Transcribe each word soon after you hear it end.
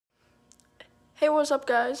Hey, what's up,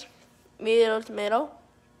 guys? Tomato Tomato,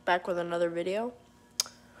 back with another video.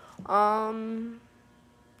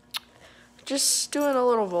 Just doing a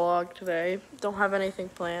little vlog today. Don't have anything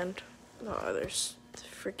planned. Oh, there's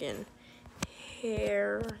freaking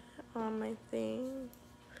hair on my thing.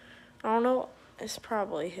 I don't know. It's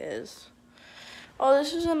probably his. Oh,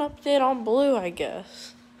 this is an update on Blue, I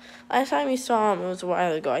guess. Last time you saw him, it was a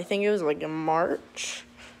while ago. I think it was like in March.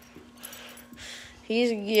 He's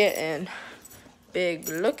getting big.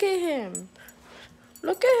 Look at him.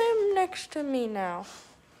 Look at him next to me now.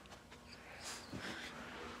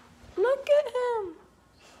 Look at him.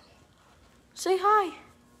 Say hi.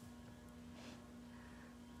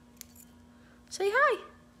 Say hi.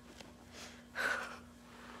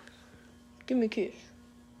 Give me a kiss.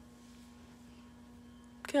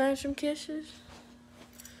 Can I have some kisses?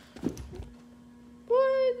 What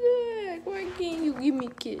the heck? Why can't you give me a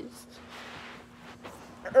kiss?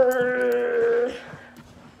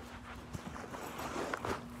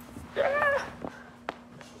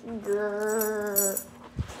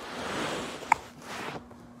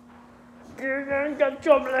 I got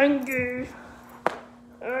some langy.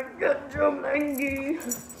 I got some langy.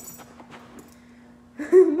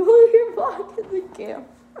 Move your back in the camera.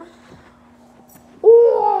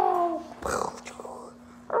 Whoa!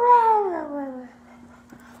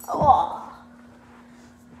 Oh.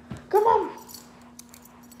 Come on.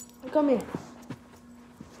 Come here.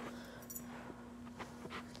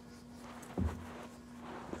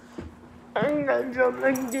 I got some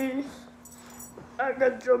langy. I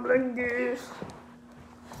got some langy.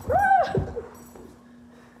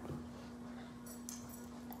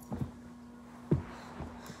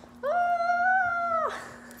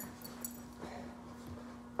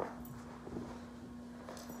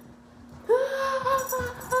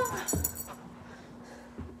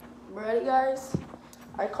 Ready, guys?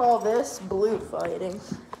 I call this Blue fighting.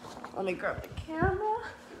 Let me grab the camera.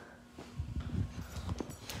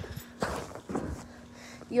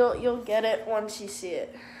 You'll get it once you see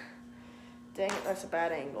it. Dang it, that's a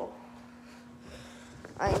bad angle.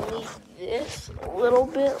 I need this a little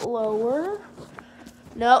bit lower.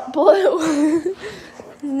 No, Blue.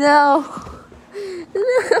 No.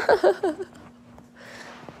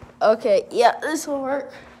 Okay, yeah, this will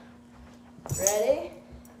work. Ready?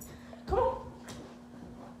 Come on.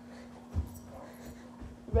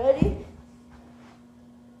 Ready?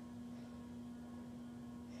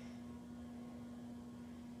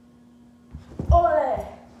 Ole!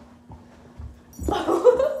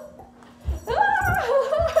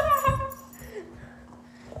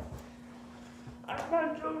 I'm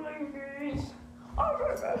not doing this.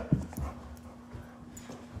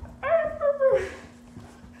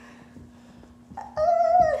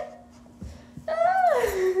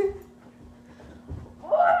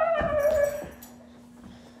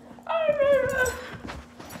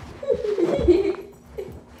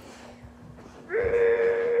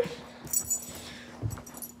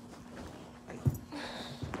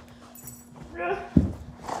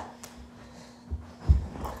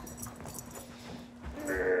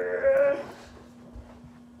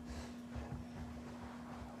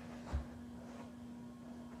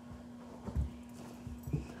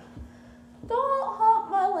 Don't hump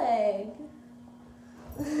my leg.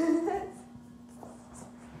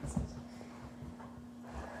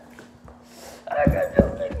 I got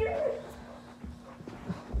something here.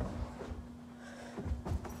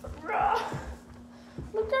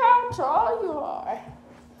 Look how tall you are.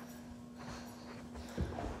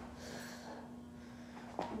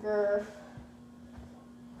 Grr.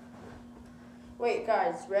 Wait,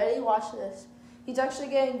 guys, ready? Watch this. He's actually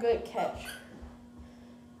getting good catch.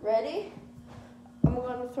 Ready? I'm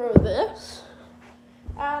gonna throw this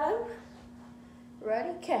at him.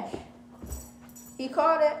 Ready? Catch. He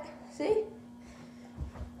caught it. See?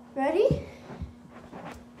 Ready?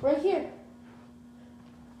 Right here.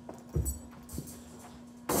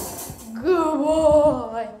 Good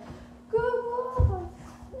boy. Good boy.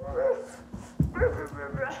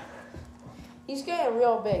 He's getting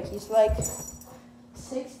real big. He's like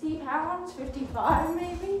 60 pounds, 55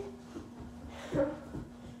 maybe.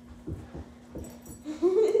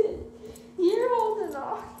 You're holding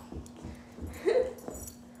on.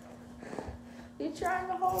 You trying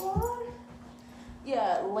to hold on?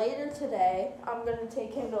 Yeah, later today, I'm going to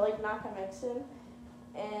take him to like Nakamixon,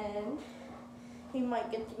 and he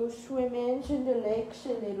might get to go swimming in the lakes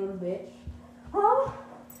a little bit. Huh?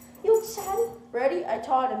 You excited? Ready? I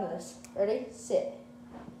taught him this. Ready? Sit.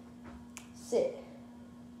 Sit.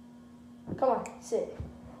 Come on, sit.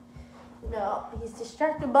 No, he's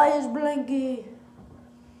distracted by his blankie.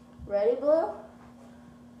 Ready, Blue?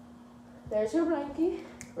 There's your blankie.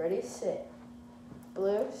 Ready, sit.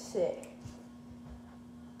 Blue, sit.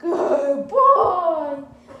 Good boy.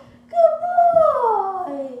 Good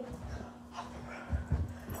boy.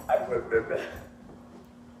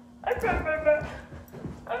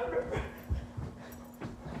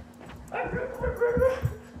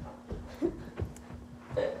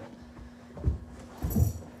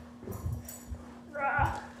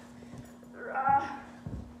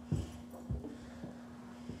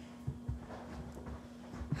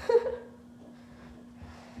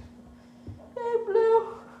 Hey, Blue.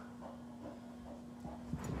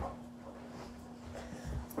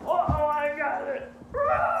 Oh, I got it.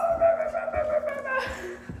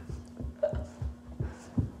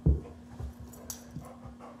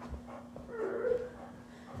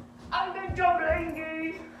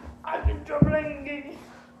 I can jump lingy.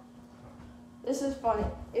 This is funny.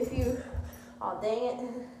 If you, oh dang it.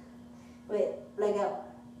 Wait, let go.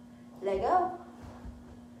 Let go.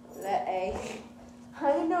 Let A.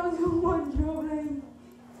 I know you want juggling.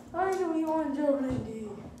 I know you want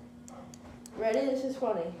juggling. Ready? This is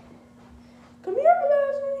funny. Come here,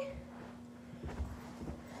 Blazzy.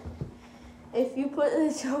 If you put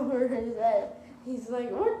this over his head, he's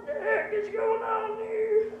like, what the heck is going on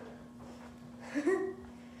here?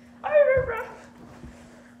 I remember.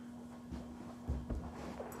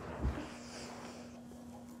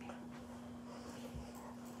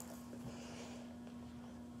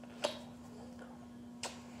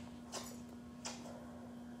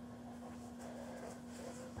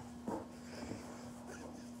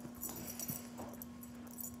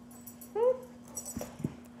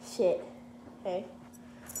 Sit. Hey.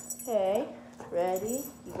 Hey. Ready?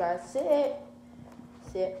 You gotta sit.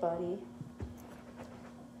 Sit, buddy.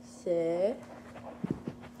 Sit.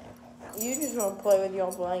 You just want to play with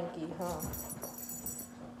your blankie, huh?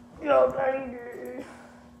 Your blankie.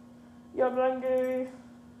 Your blankie.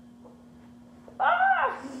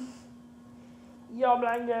 Ah! Your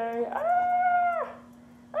blankie. Ah!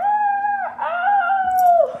 Ah!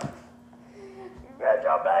 Oh! You got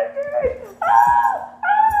your blankie. Ah!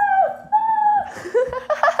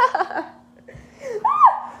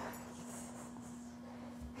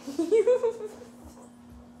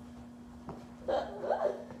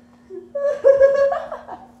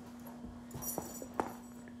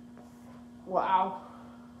 Wow.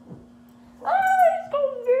 Ah, he's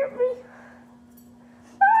gonna get me.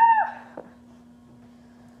 Ah.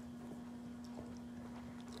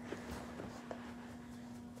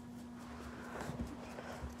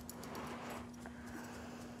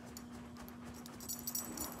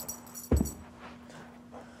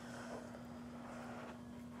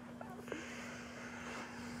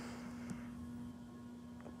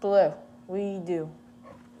 Blue, what do you do?